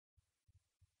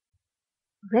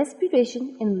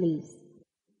Respiration in leaves.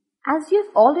 As you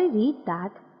have already read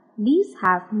that leaves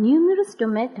have numerous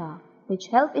stomata which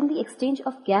help in the exchange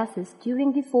of gases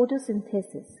during the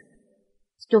photosynthesis.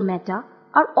 Stomata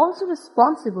are also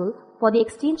responsible for the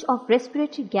exchange of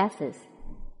respiratory gases,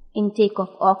 intake of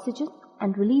oxygen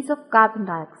and release of carbon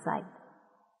dioxide.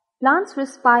 Plants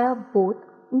respire both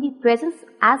in the presence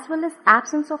as well as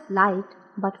absence of light,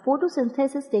 but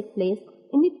photosynthesis takes place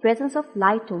in the presence of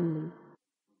light only.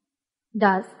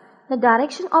 Thus, the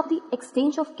direction of the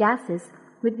exchange of gases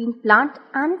between plant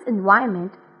and its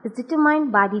environment is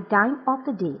determined by the time of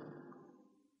the day.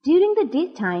 During the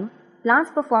daytime,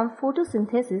 plants perform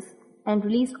photosynthesis and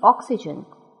release oxygen,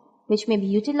 which may be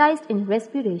utilized in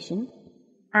respiration,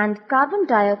 and carbon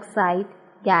dioxide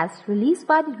gas released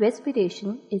by the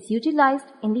respiration is utilized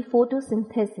in the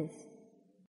photosynthesis.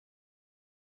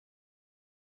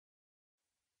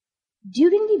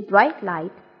 During the bright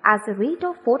light, as the rate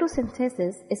of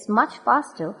photosynthesis is much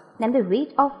faster than the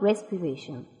rate of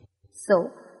respiration,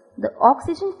 so the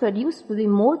oxygen produced will be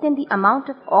more than the amount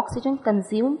of oxygen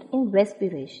consumed in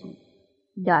respiration.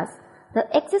 Thus, the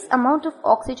excess amount of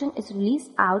oxygen is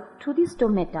released out through the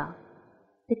stomata.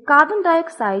 The carbon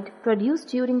dioxide produced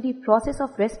during the process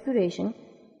of respiration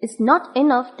is not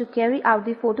enough to carry out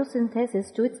the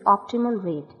photosynthesis to its optimal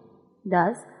rate.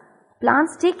 Thus,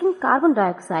 plants take in carbon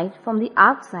dioxide from the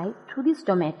outside through the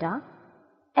stomata.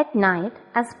 At night,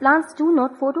 as plants do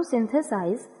not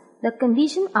photosynthesize, the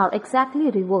conditions are exactly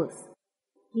reverse.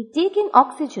 They take in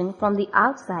oxygen from the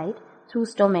outside through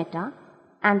stomata,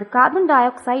 and the carbon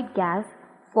dioxide gas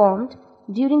formed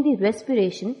during the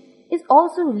respiration is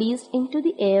also released into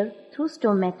the air through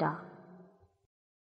stomata.